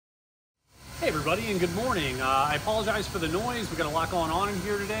everybody, and good morning. I apologize for the noise. We've got a lot going on in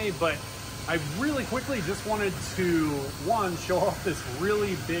here today, but I really quickly just wanted to, one, show off this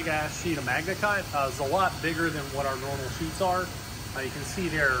really big ass sheet of MagnaCut. It's a lot bigger than what our normal sheets are. You can see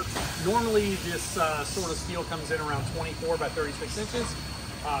there, normally this sort of steel comes in around 24 by 36 inches.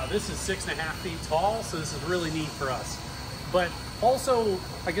 This is 6.5 feet tall, so this is really neat for us. But also,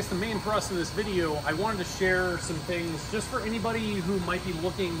 I guess the main thrust of this video, I wanted to share some things just for anybody who might be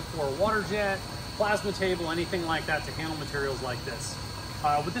looking for a water jet, plasma table, anything like that to handle materials like this.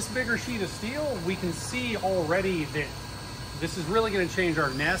 With this bigger sheet of steel, we can see already that this is really going to change our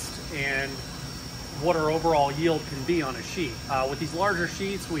nest and what our overall yield can be on a sheet. With these larger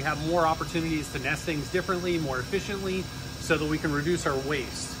sheets, we have more opportunities to nest things differently, more efficiently, so that we can reduce our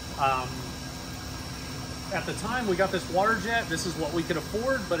waste. At the time we got this water jet, this is what we could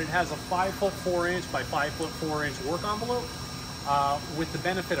afford, but it has a 5'4" by 5'4" work envelope. With the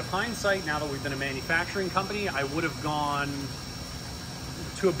benefit of hindsight, now that we've been a manufacturing company, I would have gone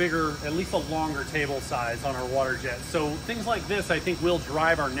to a bigger, at least a longer table size on our water jet. So things like this, I think, will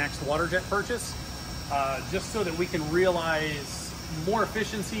drive our next water jet purchase, just so that we can realize more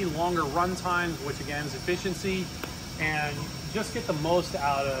efficiency, longer run times, which again is efficiency, and just get the most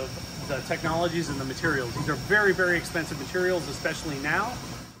out of the technologies and the materials. These are very, very expensive materials, especially now.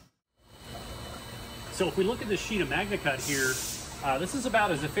 So if we look at this sheet of MagnaCut here, this is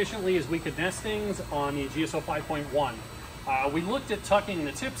about as efficiently as we could nest things on the GSO 5.1. We looked at tucking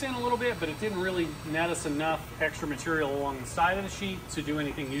the tips in a little bit, but it didn't really net us enough extra material along the side of the sheet to do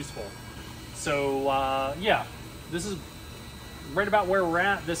anything useful. So yeah, this is right about where we're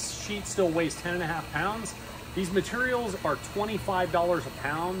at. This sheet still weighs 10.5 pounds. These materials are $25 a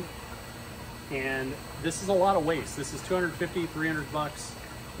pound, and this is a lot of waste. This is 250, 300 bucks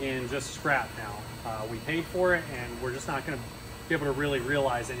in just scrap now. We paid for it, and we're just not gonna be able to really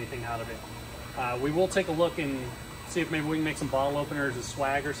realize anything out of it. We will take a look and see if maybe we can make some bottle openers as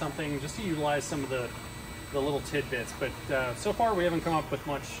swag or something, just to utilize some of the little tidbits. But so far we haven't come up with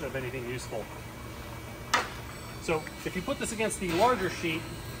much of anything useful. So if you put this against the larger sheet,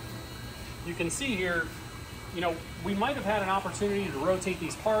 you can see here, you know, we might have had an opportunity to rotate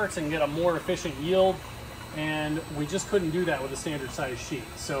these parts and get a more efficient yield, and we just couldn't do that with a standard size sheet.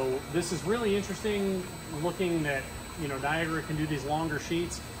 So this is really interesting, looking that, you know, Niagara can do these longer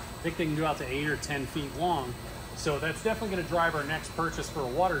sheets. I think they can do out to 8 or 10 feet long. So that's definitely going to drive our next purchase for a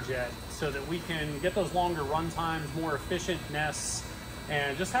water jet, so that we can get those longer run times, more efficient nests,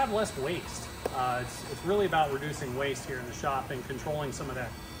 and just have less waste. It's really about reducing waste here in the shop and controlling some of that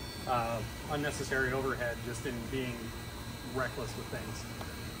unnecessary overhead just in being reckless with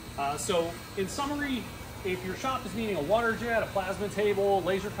things. So in summary, if your shop is needing a water jet, a plasma table,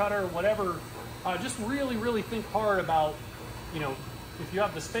 laser cutter, whatever, just really think hard about, you know, if you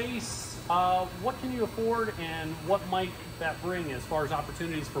have the space, what can you afford and what might that bring as far as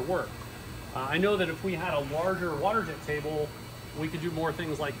opportunities for work. I know that if we had a larger water jet table, we could do more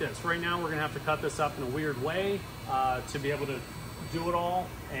things like this. Right now we're gonna have to cut this up in a weird way to be able to do it all,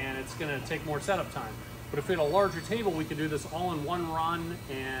 and it's gonna take more setup time. But if we had a larger table, we could do this all in one run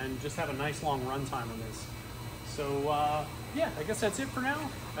and just have a nice long run time on this. So yeah, I guess that's it for now.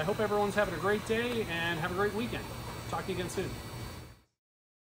 I hope everyone's having a great day and have a great weekend. Talk to you again soon.